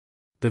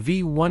The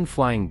V-1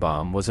 flying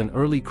bomb was an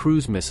early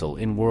cruise missile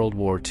in World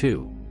War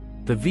II.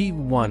 The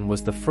V-1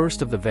 was the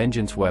first of the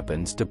Vengeance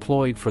weapons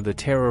deployed for the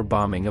terror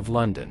bombing of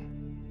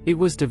London. It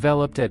was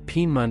developed at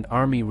Piedmont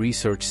Army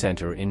Research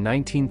Center in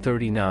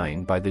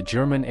 1939 by the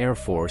German Air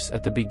Force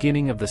at the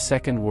beginning of the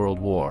Second World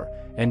War,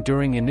 and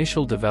during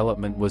initial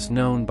development was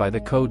known by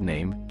the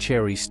codename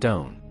Cherry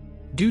Stone.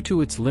 Due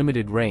to its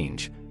limited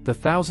range, the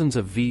thousands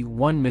of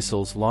V-1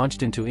 missiles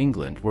launched into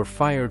England were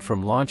fired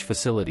from launch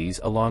facilities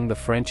along the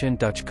French and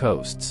Dutch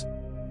coasts.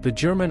 The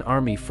German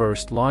Army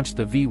first launched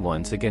the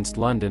V-1s against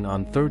London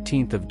on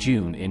 13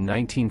 June in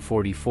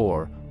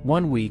 1944,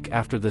 1 week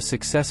after the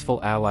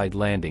successful Allied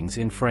landings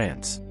in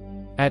France.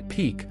 At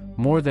peak,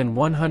 more than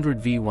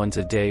 100 V-1s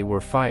a day were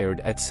fired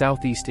at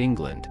southeast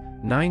England,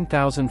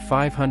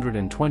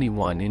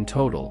 9,521 in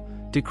total,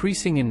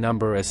 decreasing in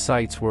number as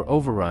sites were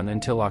overrun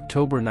until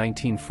October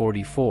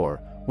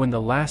 1944, when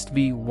the last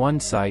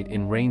V-1 site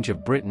in range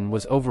of Britain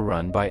was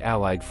overrun by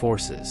Allied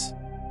forces.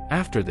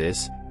 After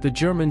this, the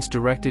Germans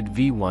directed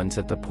V-1s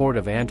at the port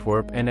of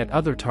Antwerp and at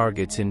other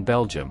targets in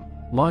Belgium,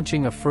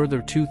 launching a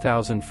further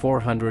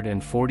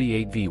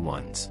 2,448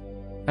 V-1s.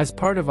 As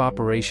part of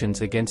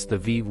operations against the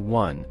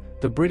V-1,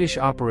 the British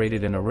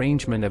operated an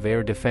arrangement of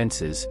air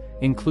defenses,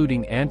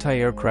 including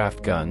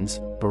anti-aircraft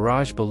guns,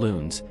 barrage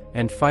balloons,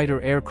 and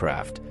fighter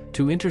aircraft,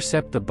 to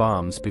intercept the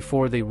bombs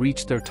before they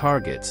reached their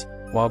targets,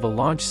 while the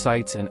launch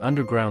sites and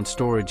underground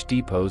storage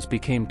depots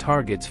became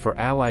targets for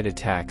Allied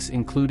attacks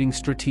including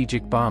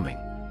strategic bombing.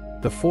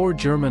 The 4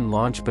 German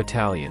launch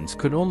battalions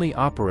could only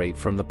operate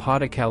from the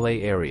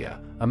Pas-de-Calais area,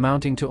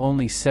 amounting to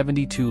only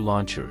 72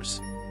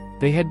 launchers.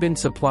 They had been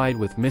supplied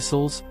with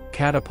missiles,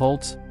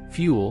 catapults,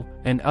 fuel,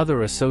 and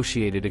other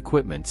associated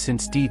equipment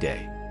since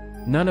D-Day.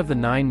 None of the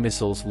 9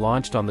 missiles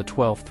launched on the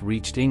 12th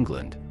reached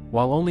England,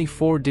 while only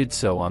 4 did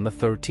so on the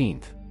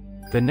 13th.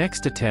 The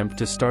next attempt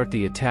to start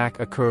the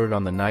attack occurred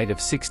on the night of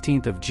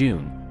 16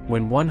 June,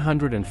 when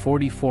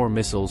 144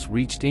 missiles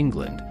reached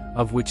England,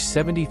 of which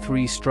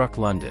 73 struck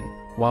London,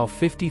 while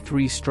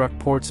 53 struck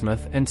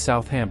Portsmouth and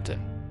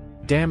Southampton.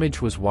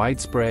 Damage was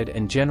widespread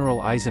and General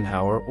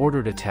Eisenhower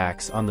ordered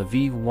attacks on the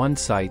V-1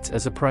 sites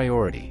as a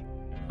priority.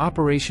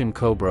 Operation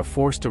Cobra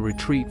forced a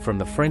retreat from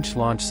the French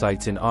launch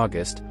sites in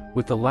August,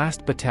 with the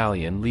last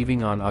battalion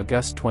leaving on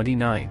August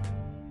 29.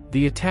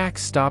 The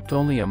attacks stopped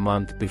only a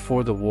month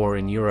before the war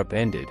in Europe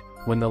ended,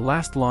 when the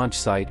last launch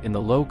site in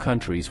the Low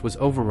Countries was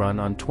overrun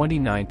on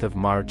 29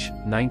 March,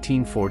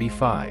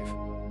 1945.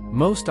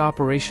 Most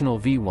operational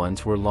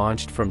V-1s were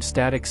launched from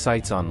static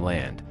sites on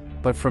land,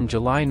 but from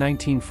July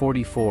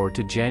 1944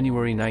 to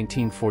January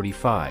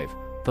 1945,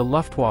 the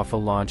Luftwaffe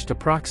launched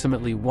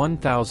approximately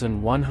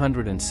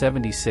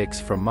 1,176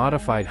 from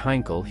modified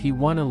Heinkel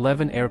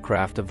He-111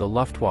 aircraft of the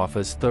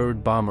Luftwaffe's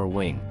 3rd Bomber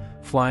Wing,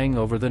 flying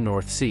over the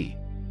North Sea.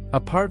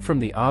 Apart from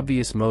the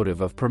obvious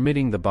motive of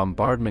permitting the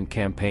bombardment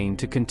campaign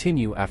to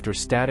continue after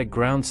static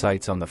ground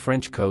sites on the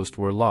French coast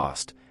were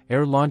lost,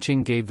 air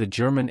launching gave the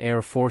German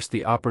Air Force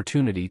the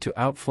opportunity to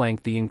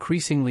outflank the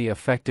increasingly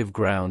effective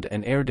ground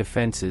and air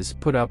defenses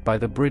put up by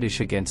the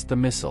British against the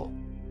missile.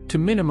 To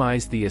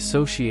minimize the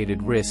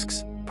associated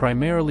risks,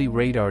 primarily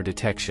radar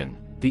detection,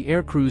 the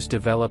aircrews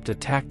developed a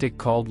tactic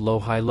called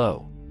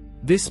low-high-low.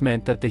 This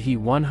meant that the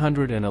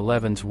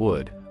He-111s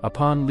would,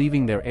 upon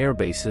leaving their air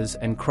bases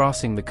and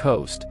crossing the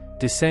coast,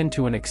 descend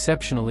to an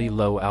exceptionally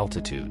low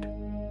altitude.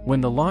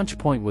 When the launch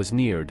point was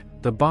neared,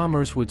 the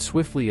bombers would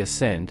swiftly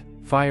ascend,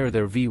 fire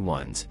their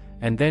V-1s,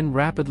 and then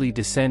rapidly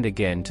descend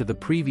again to the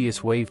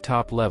previous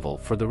wave-top level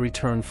for the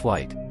return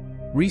flight.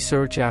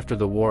 Research after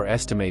the war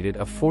estimated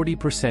a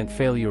 40%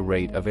 failure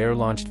rate of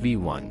air-launched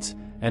V-1s,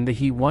 and the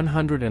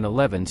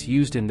He-111s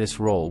used in this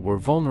role were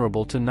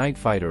vulnerable to night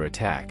fighter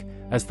attack,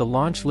 as the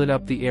launch lit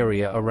up the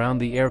area around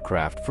the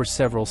aircraft for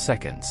several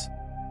seconds.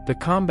 The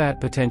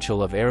combat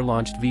potential of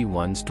air-launched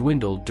V-1s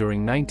dwindled during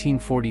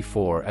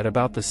 1944 at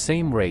about the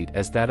same rate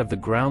as that of the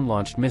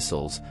ground-launched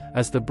missiles,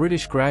 as the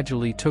British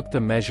gradually took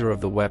the measure of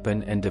the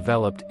weapon and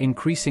developed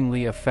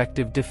increasingly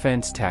effective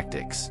defense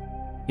tactics.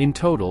 In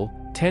total,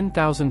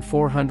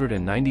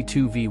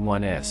 10,492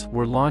 V-1s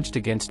were launched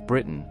against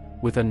Britain,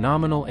 with a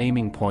nominal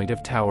aiming point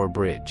of Tower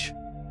Bridge.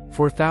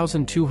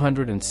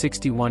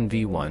 4,261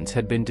 V-1s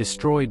had been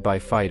destroyed by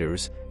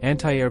fighters,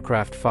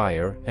 anti-aircraft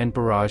fire, and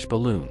barrage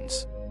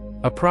balloons.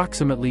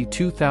 Approximately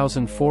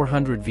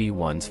 2,400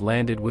 V-1s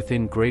landed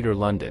within Greater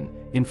London,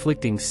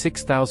 inflicting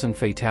 6,000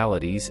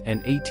 fatalities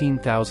and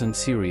 18,000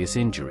 serious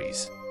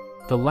injuries.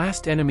 The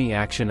last enemy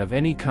action of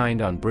any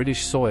kind on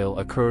British soil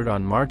occurred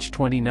on March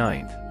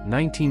 29,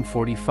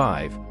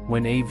 1945,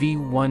 when a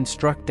V-1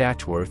 struck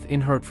Datchworth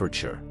in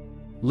Hertfordshire.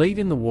 Late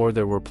in the war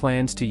there were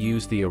plans to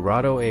use the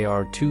Arado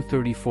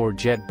AR-234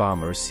 jet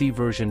bomber C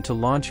version to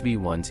launch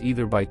V-1s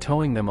either by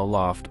towing them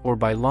aloft or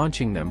by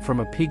launching them from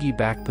a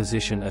piggyback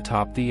position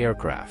atop the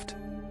aircraft.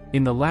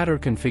 In the latter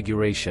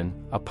configuration,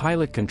 a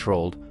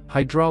pilot-controlled,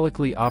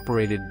 hydraulically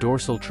operated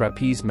dorsal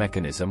trapeze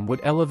mechanism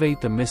would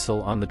elevate the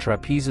missile on the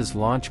trapeze's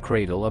launch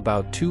cradle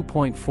about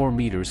 2.4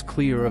 meters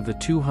clear of the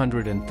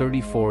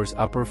 234's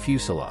upper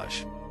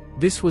fuselage.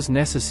 This was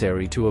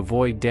necessary to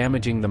avoid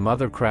damaging the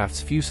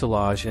mothercraft's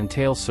fuselage and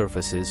tail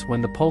surfaces when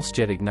the pulse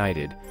jet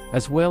ignited,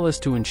 as well as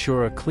to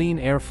ensure a clean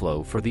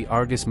airflow for the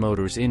Argus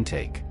motor's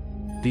intake.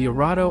 The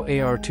Arado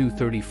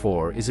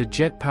AR-234 is a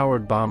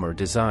jet-powered bomber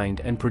designed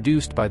and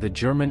produced by the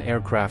German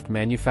aircraft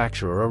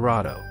manufacturer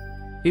Arado.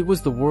 It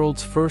was the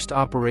world's first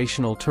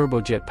operational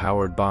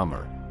turbojet-powered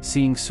bomber,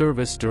 seeing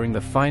service during the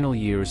final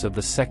years of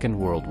the Second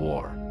World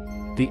War.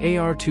 The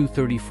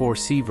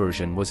AR-234C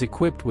version was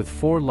equipped with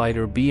 4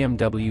 lighter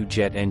BMW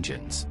jet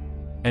engines,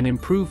 an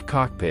improved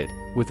cockpit,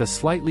 with a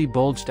slightly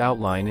bulged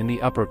outline in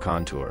the upper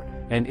contour,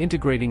 and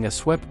integrating a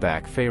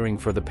swept-back fairing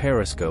for the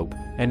periscope,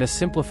 and a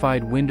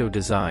simplified window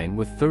design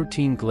with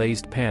 13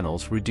 glazed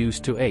panels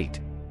reduced to 8.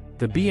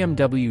 The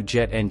BMW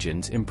jet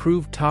engines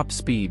improved top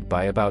speed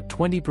by about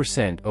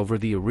 20% over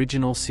the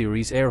original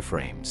series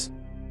airframes.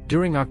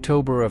 During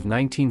October of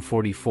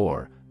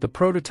 1944, the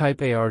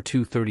prototype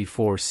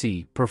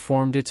AR-234C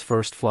performed its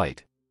first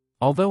flight.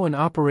 Although an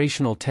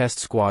operational test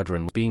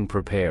squadron was being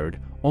prepared,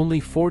 only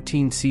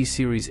 14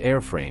 C-series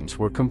airframes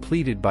were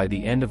completed by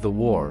the end of the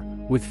war,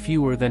 with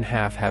fewer than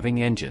half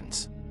having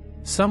engines.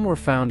 Some were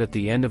found at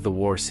the end of the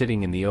war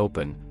sitting in the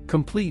open,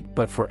 complete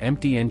but for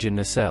empty engine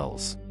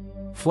nacelles.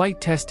 Flight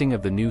testing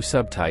of the new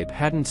subtype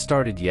hadn't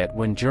started yet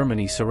when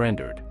Germany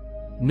surrendered.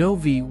 No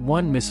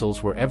V-1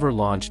 missiles were ever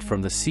launched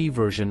from the C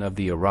version of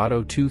the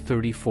Arado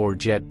 234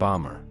 jet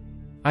bomber.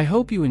 I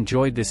hope you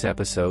enjoyed this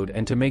episode,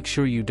 and to make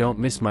sure you don't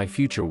miss my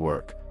future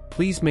work,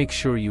 please make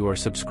sure you are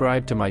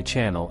subscribed to my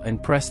channel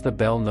and press the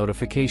bell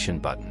notification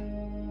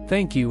button.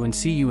 Thank you and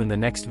see you in the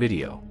next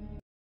video.